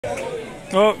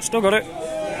Oh, still got it.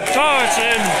 Oh, it's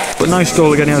in! But nice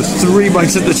goal again, he had 3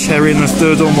 bites at the cherry and the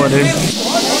third one went in.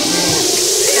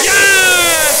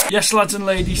 Yes, lads and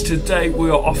ladies, today we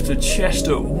are off to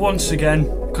Chester once again,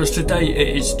 because today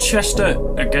it is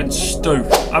Chester against Stoke.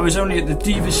 I was only at the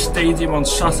Deva Stadium on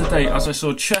Saturday as I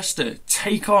saw Chester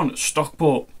take on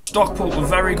Stockport. Stockport were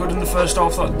very good in the first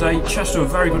half that day, Chester were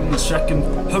very good in the second.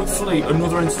 Hopefully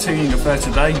another entertaining affair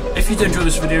today. If you did enjoy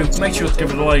this video, make sure to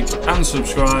give it a like and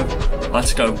subscribe.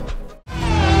 Let's go.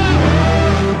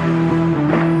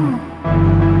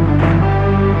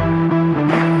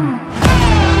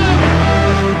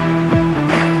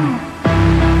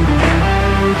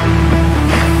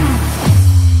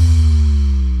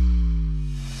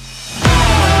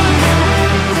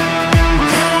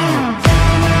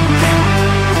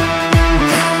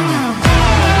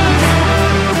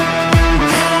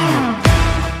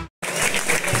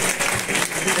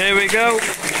 Here we go.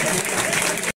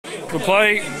 Good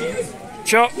play.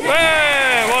 Shot.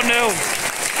 Hey, 1-0.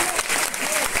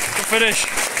 Good finish.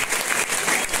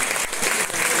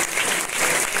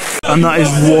 And that is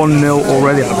 1-0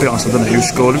 already. I'll be honest, I don't know who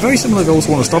scored. A very similar goal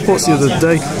to one of Stockport's the other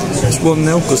day. It's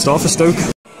 1-0. Good start for Stoke.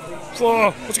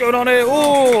 Oh, what's going on here?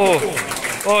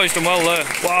 Oh, he's done well there.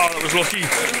 Wow, that was lucky.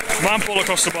 Man ball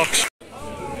across the box.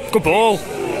 Good ball.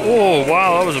 Oh,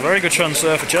 wow, that was a very good chance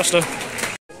there for Chester.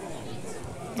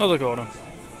 Another corner.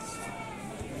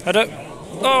 Head it.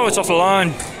 Oh, it's off the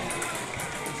line.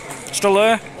 Still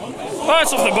there. Oh,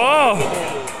 it's off the bar.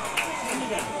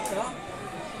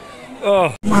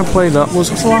 Oh. My play that was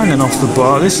flying off the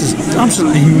bar. This is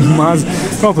absolutely mad.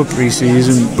 Proper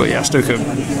pre-season. But yeah, Stoke are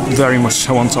very much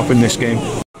so on top in this game.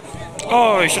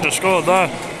 Oh, he should have scored there.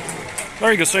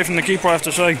 Very good save from the keeper, I have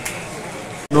to say.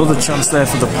 Another chance there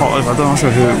for the Potters. I'm not sure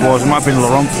who it was. It might have been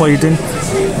Laurent played in.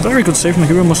 Very good save from the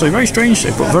keeper, I must say. Very strange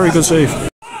save, but very good save.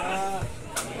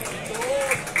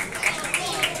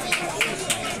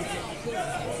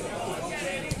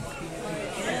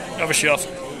 Have a shot.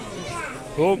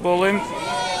 Oh, ball in.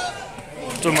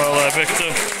 Done well there,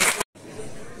 Victor.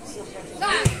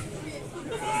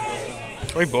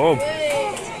 Great ball.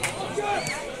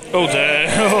 Oh dear.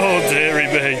 Oh dearie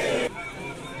me.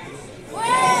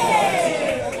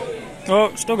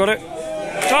 Oh, still got it.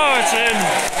 Oh, it's in.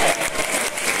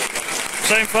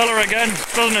 Same fella again.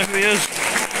 Doesn't know who he is.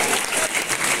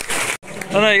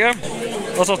 And there you go.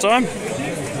 That's our time.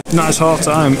 Nice half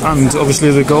time, and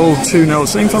obviously the goal, 2-0.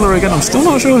 Same fella again. I'm still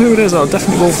not sure who it is. I'll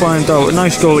definitely will find out. A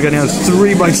nice goal again. He had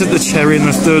 3 bites at the cherry, and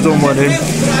the third one went in.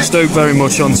 Stoke very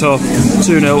much on top.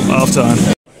 2-0 half time.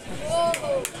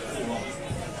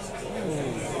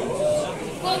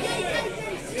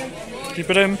 Keep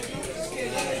it in.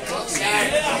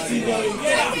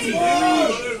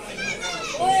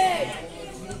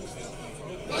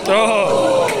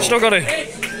 Oh, still got it.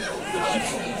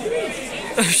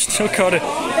 Still got it.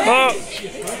 Oh,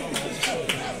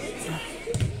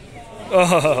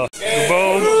 the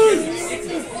ball.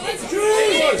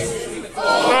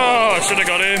 Oh, should have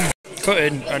got him. Cut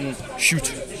in and shoot.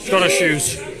 He's got to shoot.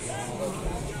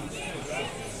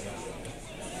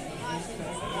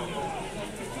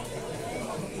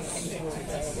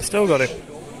 Still got it.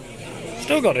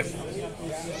 Still got it.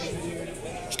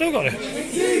 Still got it.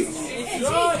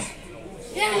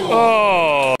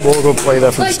 Oh! What a good play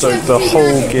there from Stoke. The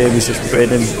whole game is just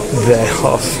been in their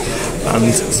half.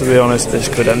 And to be honest, this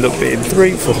could end up being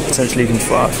 3, 4, potentially even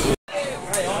 5.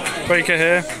 Breaker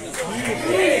here.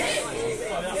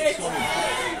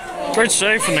 Great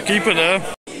save from the keeper there.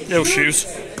 He'll shoot.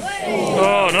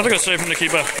 Oh, another good save from the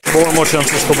keeper. More and more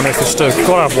chances coming in for Stoke.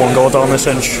 Gotta have one goal down this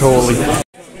end, surely.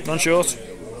 None short.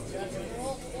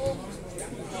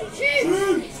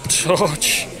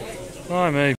 Touch. Hi,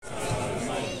 mate.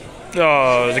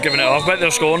 Oh, they're giving it off. Bet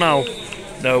they'll score now.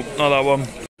 No, not that one.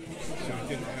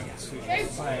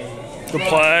 Good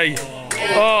play.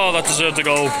 Oh, that deserved the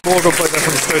goal. More good play there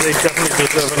from Stoke. They definitely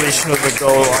deserve at least another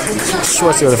goal. I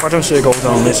swear to God, if I don't see a goal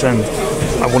down this end,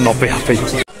 I will not be happy.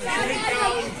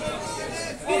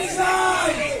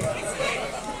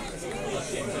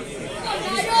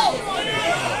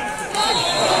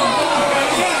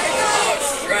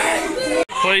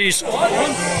 Please.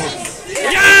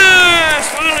 Yes!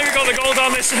 Finally we got the goal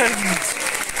down this end.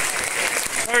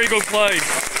 Very good play.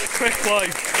 Quick play.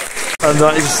 And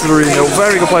that is 3-0.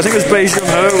 Very good play. I think it was Beijing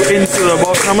Ho into the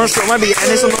box. I'm not sure. It might be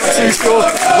Ennis. I'm not too sure.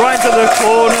 Right to the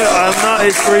corner. And that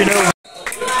is 3-0.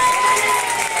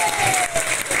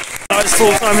 It's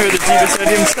full time here at the Deva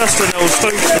Stadium. Chester 0,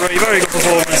 Stoke 3. Very good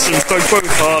performance. And Stoke both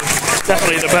hard.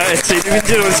 Definitely the better team. If you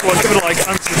enjoyed this one, give it a like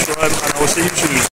and subscribe. And I will see you soon.